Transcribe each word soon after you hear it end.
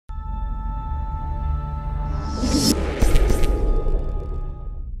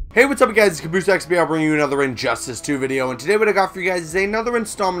Hey, what's up you guys, it's Caboose XP. I'll bring you another Injustice 2 video, and today what I got for you guys is another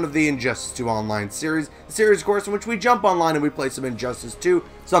installment of the Injustice 2 Online series. The series, of course, in which we jump online and we play some Injustice 2,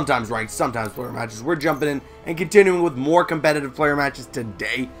 sometimes ranked, sometimes player matches. We're jumping in and continuing with more competitive player matches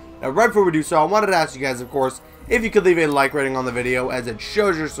today. Now, right before we do so, I wanted to ask you guys, of course, if you could leave a like rating on the video, as it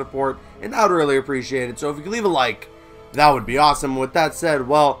shows your support, and I would really appreciate it. So if you could leave a like, that would be awesome. With that said,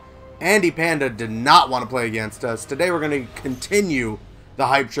 well, Andy Panda did not want to play against us. Today we're going to continue the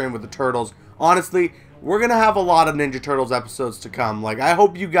hype train with the Turtles. Honestly, we're gonna have a lot of Ninja Turtles episodes to come. Like, I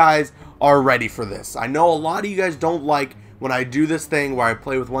hope you guys are ready for this. I know a lot of you guys don't like when I do this thing where I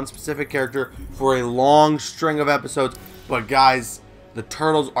play with one specific character for a long string of episodes, but guys, the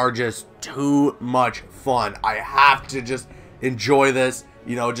Turtles are just too much fun. I have to just enjoy this.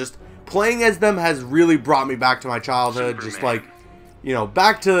 You know, just playing as them has really brought me back to my childhood. Superman. Just like, you know,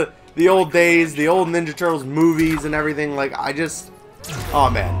 back to the old days, the old Ninja Turtles movies and everything. Like, I just... oh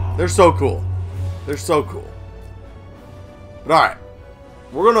man, they're so cool. They're so cool. But alright.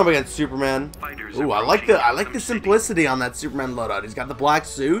 We're going up against Superman. Ooh, I like the simplicity on that Superman loadout. He's got the black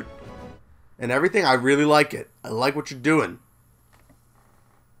suit and everything. I really like it. I like what you're doing.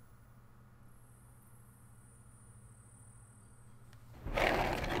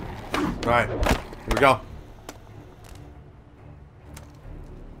 Alright, here we go.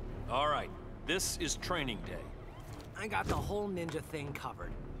 Alright, this is training day. I got the whole ninja thing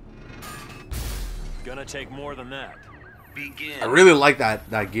covered. Gonna take more than that. Begin. I really like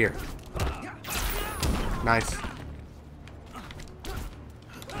that gear. Nice.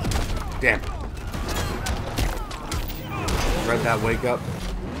 Damn. Read that wake up.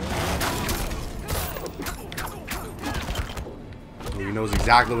 He knows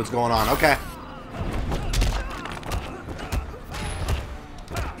exactly what's going on. Okay.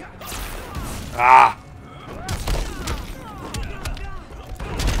 Ah.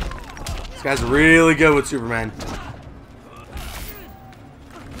 This guy's really good with Superman.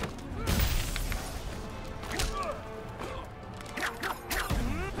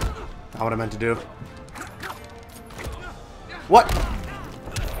 Not what I meant to do. What?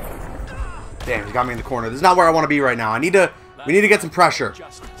 Damn, he got me in the corner. This is not where I want to be right now. We need to get some pressure.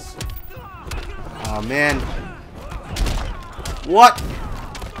 Oh man. What?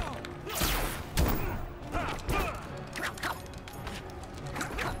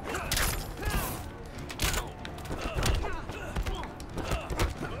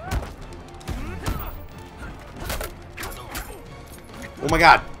 Oh my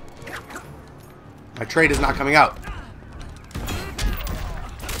god. My trade is not coming out.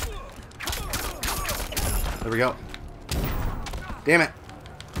 There we go. Damn it.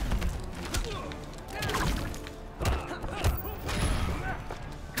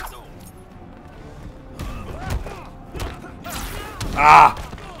 Ah.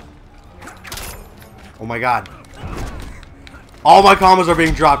 Oh my god. All my combos are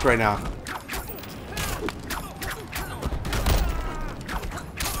being dropped right now.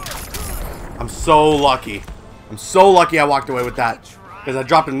 I'm so lucky. I'm so lucky I walked away with that. Because I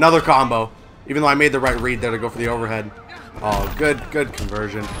dropped another combo. Even though I made the right read there to go for the overhead. Oh, good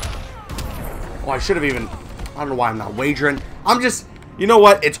conversion. Oh, I should have even... I don't know why I'm not wagering. I'm just... you know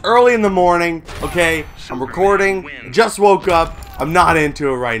what? It's early in the morning, okay? I'm recording. I just woke up. I'm not into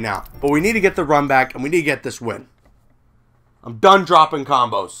it right now. But we need to get the run back, and we need to get this win. I'm done dropping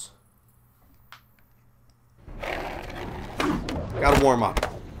combos. Gotta warm up.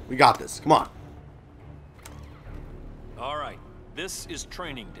 We got this. Come on. Alright, this is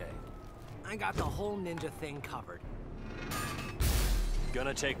training day. I got the whole ninja thing covered.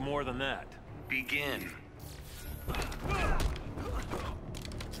 Gonna take more than that. Begin.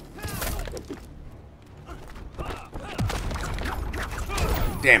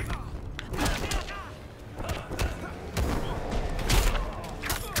 Damn.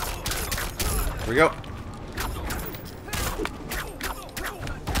 Here we go.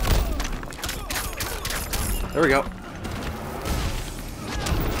 There we go.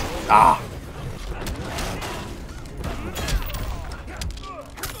 Ah.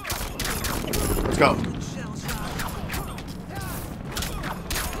 Let's go.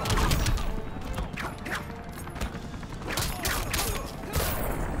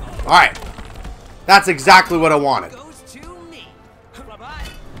 Alright. That's exactly what I wanted.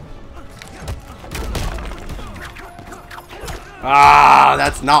 Ah,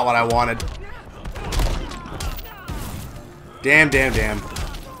 that's not what I wanted. Damn.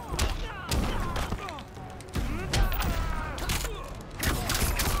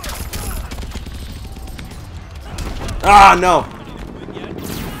 Ah, no.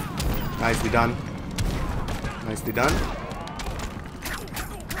 Nicely done. Nicely done.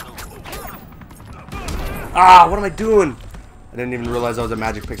 Ah, what am I doing? I didn't even realize I was a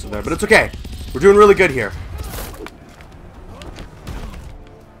magic pixel there, but it's okay. We're doing really good here.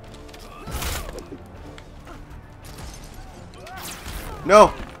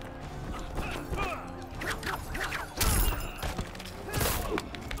 No.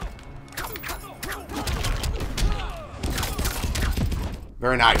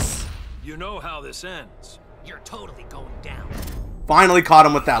 Very nice. You know how this ends. You're totally going down. Finally caught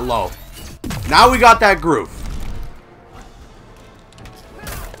him with that low. Now we got that groove.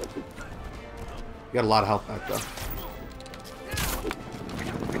 You got a lot of health back though.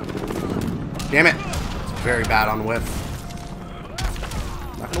 Damn it. It's very bad on whiff.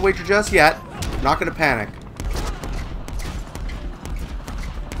 Not gonna wager just yet. Not gonna panic.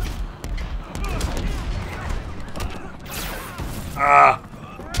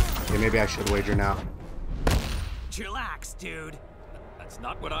 Okay, maybe I should wager now. Chillax, dude. That's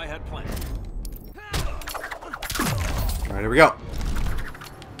not what I had planned. Alright, here we go.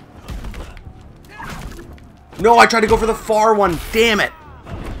 No, I tried to go for the far one. Damn it.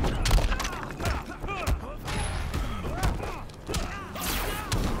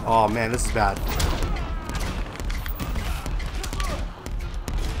 Oh man, this is bad.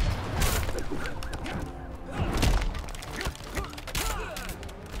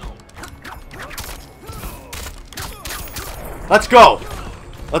 Let's go.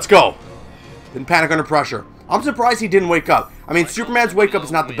 Let's go. Didn't panic under pressure. I'm surprised he didn't wake up. I mean, Superman's wake up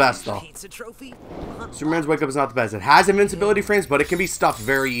is not the best, though. Pizza trophy? Superman's wake up is not the best. It has invincibility frames, but it can be stuffed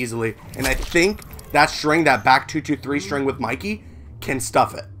very easily. And I think that string, that back 223 string with Mikey, can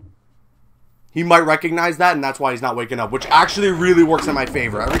stuff it. He might recognize that, and that's why he's not waking up, which actually really works in my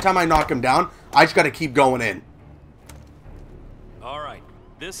favor. Every time I knock him down, I just got to keep going in. All right,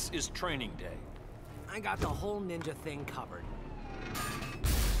 this is training day. I got the whole ninja thing covered.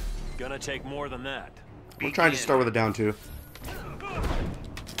 Gonna take more than that. I'm trying to start with a down 2.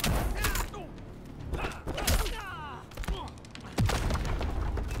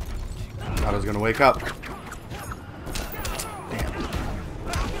 Thought I was gonna wake up. Damn.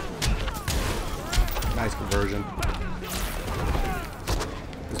 Nice conversion.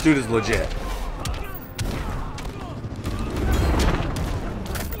 This dude is legit.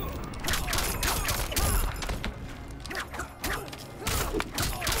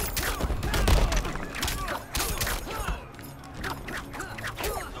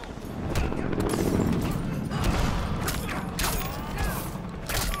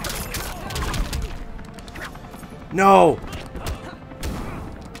 No!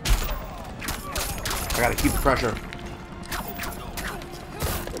 I gotta keep the pressure.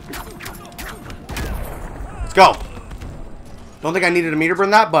 Let's go! Don't think I needed a meter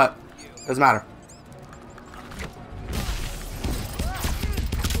burn that, but doesn't matter.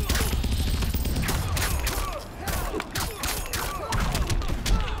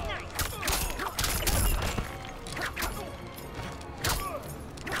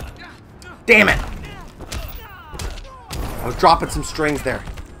 Damn it! I was dropping some strings there,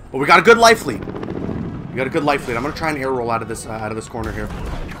 but we got a good life lead. We got a good life lead. I'm gonna try and air roll out of this corner here.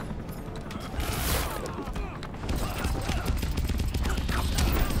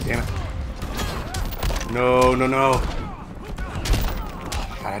 Damn it! No, no, no!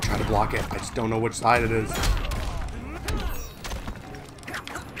 God, I try to block it. I just don't know which side it is.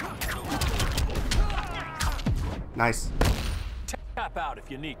 Nice. Tap out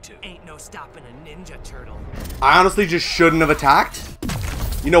if you need to. Ain't no stopping a ninja turtle. I honestly just shouldn't have attacked.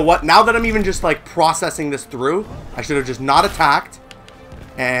 You know what? Now that I'm even just like processing this through, I should have just not attacked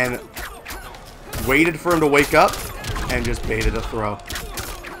and waited for him to wake up and just baited a throw.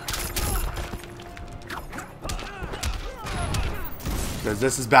 Because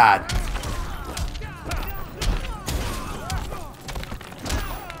this is bad.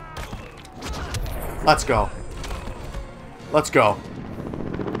 Let's go. Let's go.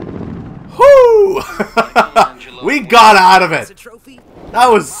 Whoo! We got out of it. That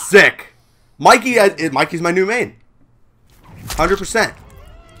was sick. Mikey's my new main. 100%.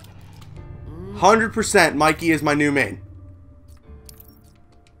 100% Mikey is my new main.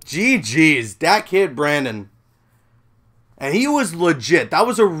 GG's. That kid Brandon. And he was legit. That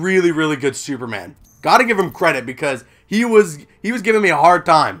was a really, really good Superman. Gotta give him credit because he was giving me a hard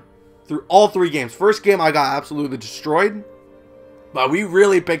time through all 3 games. First game I got absolutely destroyed. But we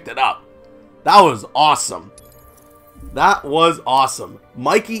really picked it up. That was awesome. That was awesome.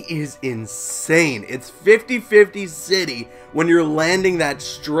 Mikey is insane. It's 50-50 city when you're landing that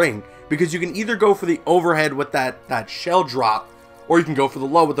string. Because you can either go for the overhead with that shell drop, or you can go for the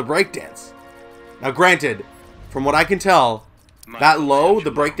low with the breakdance. Now granted, from what I can tell, that low,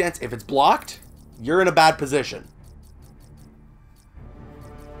 the breakdance, if it's blocked, You're in a bad position.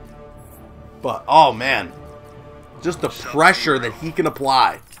 But, oh man. Just the pressure that he can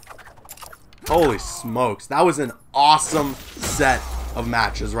apply. Holy smokes. That was an awesome set of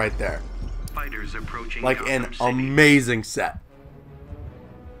matches right there. Fighters approaching Like an Gotham City. amazing set.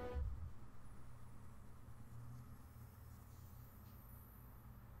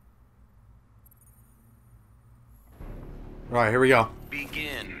 Alright, here we go.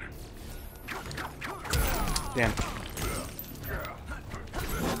 Begin. Damn.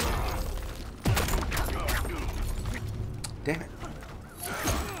 Damn it.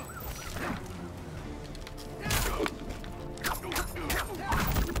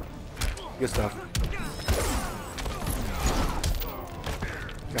 Good stuff.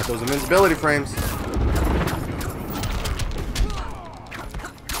 Got those invincibility frames.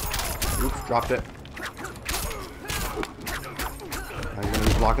 Oops, dropped it. Now you're gonna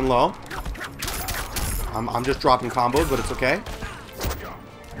be blocking low. I'm just dropping combos, but it's okay.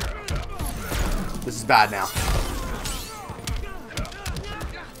 This is bad now.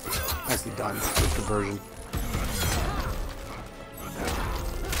 Nicely done. Good conversion.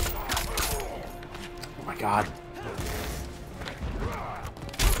 Oh my god.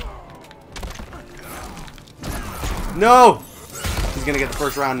 No! He's gonna get the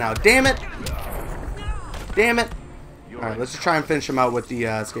first round now. Damn it! Damn it! Alright, let's just try and finish him out with the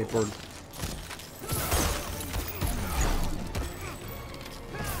skateboard.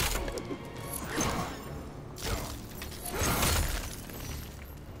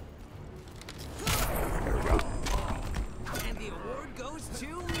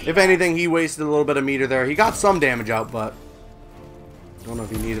 If anything, he wasted a little bit of meter there. He got some damage out, but I don't know if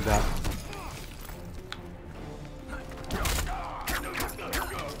he needed that.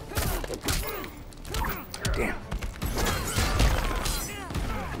 Damn.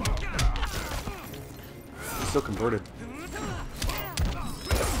 He's still converted.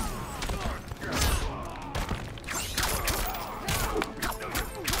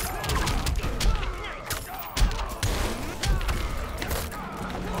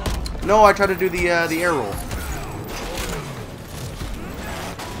 No, I tried to do the air roll.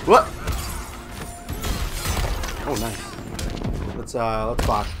 What? Oh, nice. Let's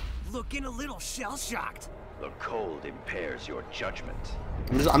flash. Looking a little shell-shocked. The cold impairs your judgment.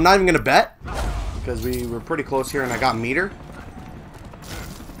 I'm not even gonna bet because we were pretty close here, and I got meter.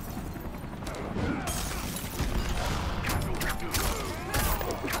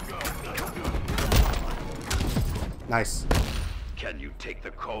 Nice. Can you take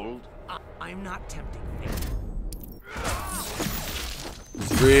the cold? I'm not tempting fate.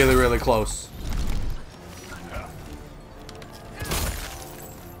 It's really, really close.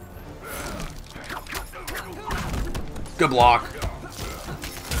 Good block.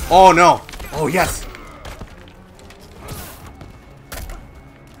 Oh no. Oh yes.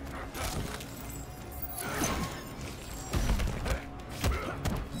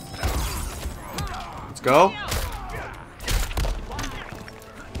 Let's go.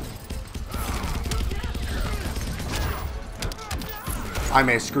 I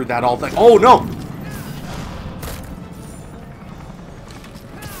may have screwed that all thing. Oh no!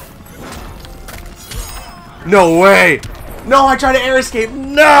 No way! No, I tried to air escape.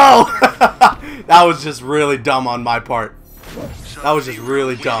 No! That was just really dumb on my part. That was just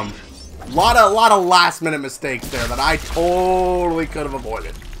really dumb. Lot of last minute mistakes there that I totally could have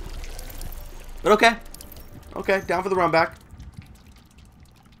avoided. But okay. Okay, down for the run back.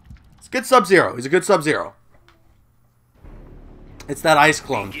 It's good Sub-Zero. He's a good Sub-Zero. It's that ice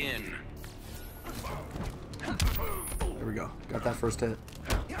clone. Begin. There we go. Got that first hit.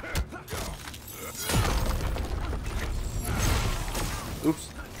 Oops.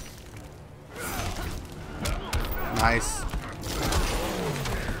 Nice.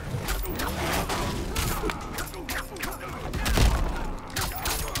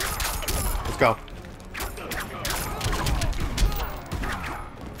 Let's go.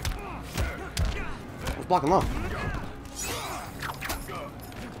 I was blocking low.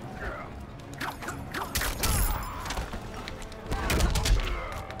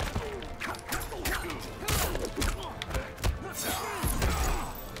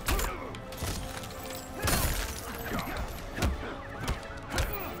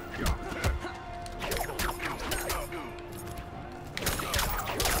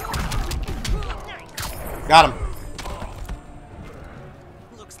 Got him.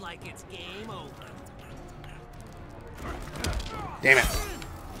 Looks like it's game over. Damn it.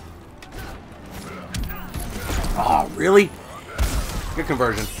 Oh, really? Good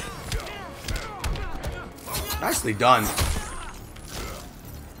conversion. Nicely done.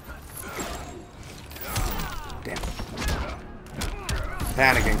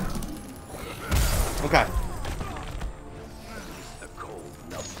 Panicking. Okay. The cold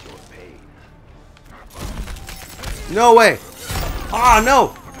numbs your pain. No way. Ah,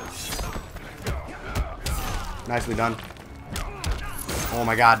 no. Nicely done. Oh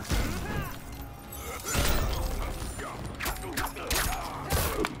my god.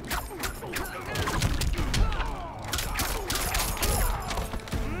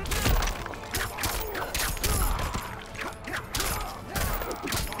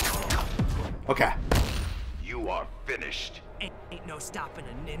 Okay. You are finished. Ain't no stopping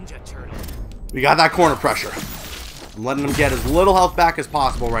a ninja turtle. We got that corner pressure. I'm letting him get as little health back as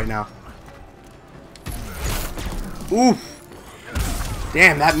possible right now. Oof.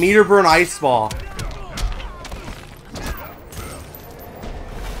 Damn, that meter burn ice ball.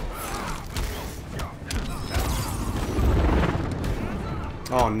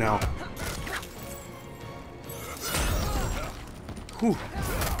 Oh no. Whew.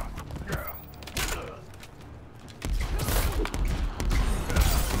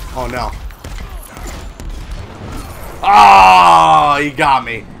 Oh no. Oh, he got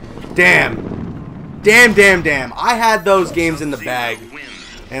me. Damn. Damn. I had those games in the bag,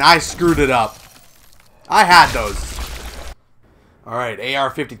 and I screwed it up. I had those. Alright,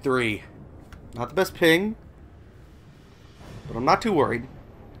 AR-53. Not the best ping, but I'm not too worried.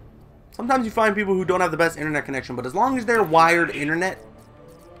 Sometimes you find people who don't have the best internet connection, but as long as they're wired internet,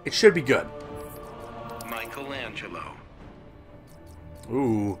 it should be good. Michelangelo.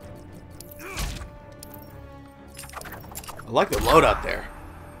 Ooh. I like the loadout there.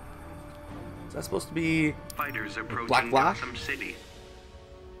 Is that supposed to be Fighters approaching Black Flash? Gotham City.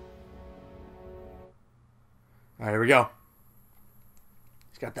 Alright, here we go.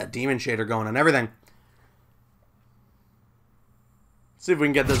 He's got that demon shader going and everything. Let's see if we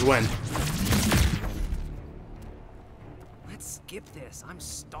can get this win. Let's skip this. I'm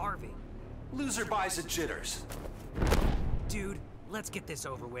starving. Loser buys at Jitters. Dude, let's get this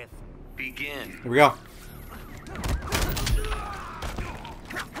over with. Begin. Here we go.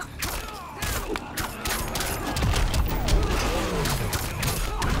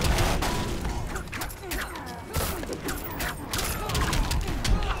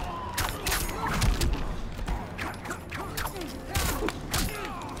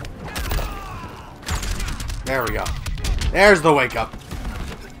 There we go. There's the wake up.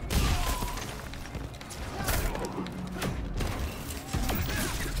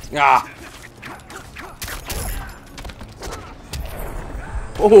 Ah.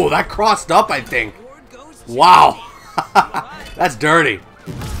 Oh, that crossed up, I think. Wow. That's dirty.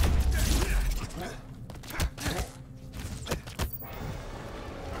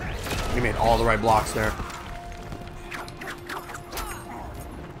 You made all the right blocks there.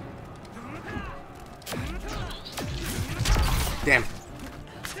 Damn.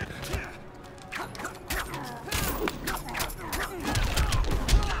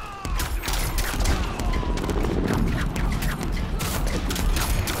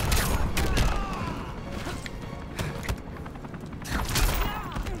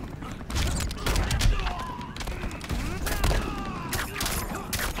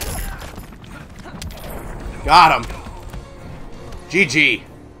 Got him. GG.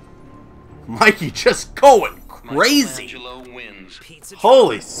 Mikey just going crazy. Michelangelo wins. Pizza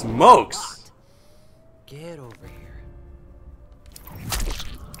Holy truck smokes. locked. Get over here.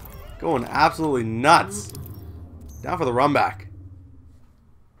 Going absolutely nuts. Down for the run back.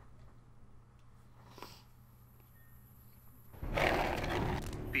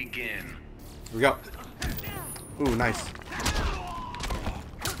 Begin. Here we go. Ooh, nice.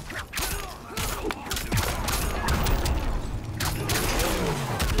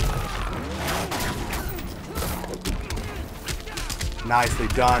 Nicely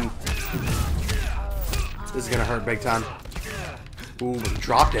done. This is gonna hurt big time. Ooh, but he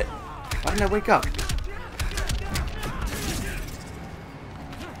dropped it. Why didn't I wake up?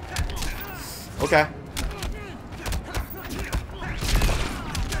 Okay.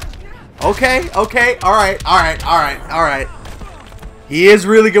 Okay. Alright. He is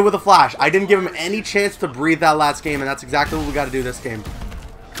really good with a flash. I didn't give him any chance to breathe that last game, and that's exactly what we got to do this game.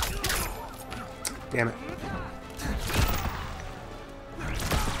 Damn it.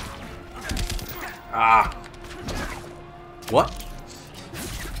 Ah. What?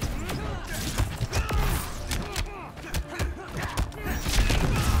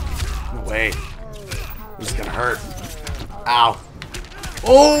 No way. This is gonna hurt. Ow.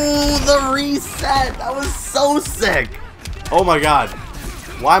 Oh, the reset! That was so sick! Oh my god.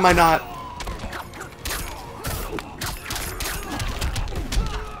 Why am I not...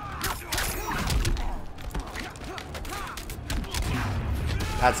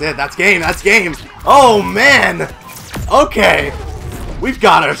 That's it. That's game. That's game. Oh, man. Okay. We've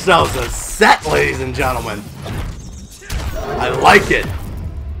got ourselves a set, ladies and gentlemen. I like it.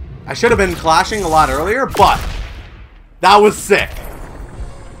 I should have been clashing a lot earlier, but that was sick.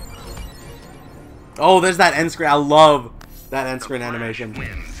 Oh, there's that end screen. I love that end screen animation.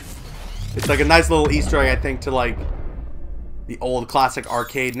 It's like a nice little Easter egg, I think, to like the old classic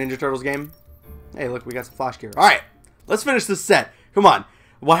arcade Ninja Turtles game. Hey, look, we got some Flash gear. All right, let's finish this set. Come on.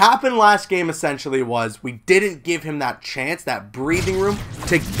 What happened last game essentially was we didn't give him that chance, that breathing room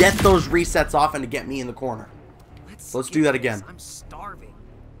to get those resets off and to get me in the corner. So let's do that again. I'm starving.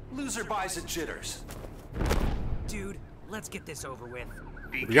 Loser buys at Jitters. Dude, let's get this over with.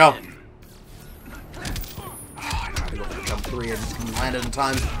 Here we go. Oh, I tried to go for the jump 3. I just couldn't land it in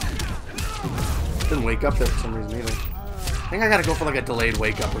time. Didn't wake up there for some reason either. I think I gotta go for like a delayed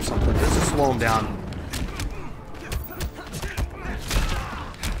wake up or something just to slow him down.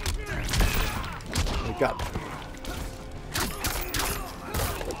 Wake up.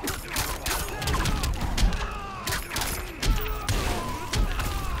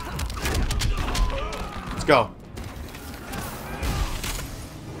 Let's go.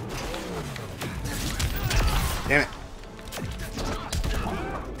 Damn it.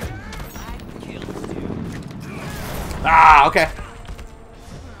 Ah, okay.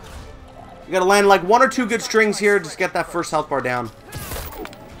 You gotta land like 1 or 2 good strings here. Just get that first health bar down.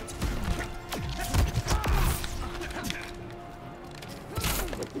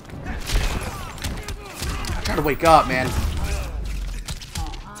 I'm trying to wake up, man.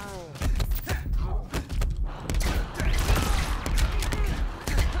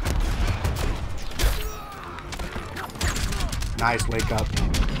 Nice wake up.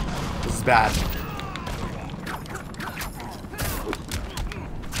 This is bad.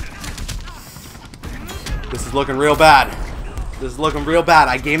 This is looking real bad. This is looking real bad.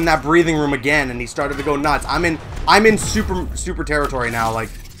 I gave him that breathing room again and he started to go nuts. I'm in super territory now, like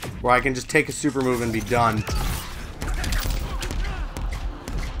where I can just take a super move and be done.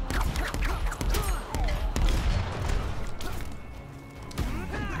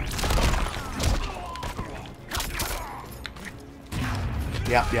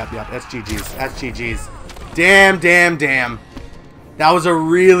 Yep. That's GG's. That's GG's. Damn. That was a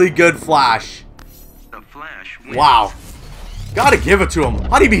really good flash. The Flash wins. Wow. Gotta give it to him.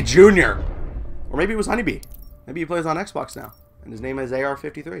 Honeybee Jr. Or maybe it was Honeybee. Maybe he plays on Xbox now. And his name is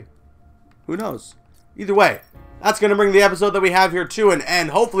AR53. Who knows? Either way, that's going to bring the episode that we have here to an end.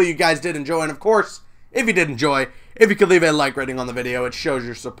 Hopefully you guys did enjoy. And of course, if you did enjoy, if you could leave a like rating on the video, it shows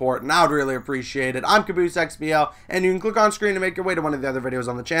your support, and I would really appreciate it. I'm Caboose XBL, and you can click on screen to make your way to one of the other videos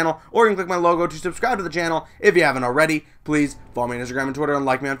on the channel, or you can click my logo to subscribe to the channel if you haven't already. Please follow me on Instagram and Twitter, and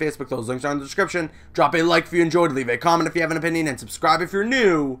like me on Facebook. Those links are in the description. Drop a like if you enjoyed, leave a comment if you have an opinion, and subscribe if you're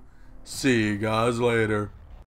new. See you guys later.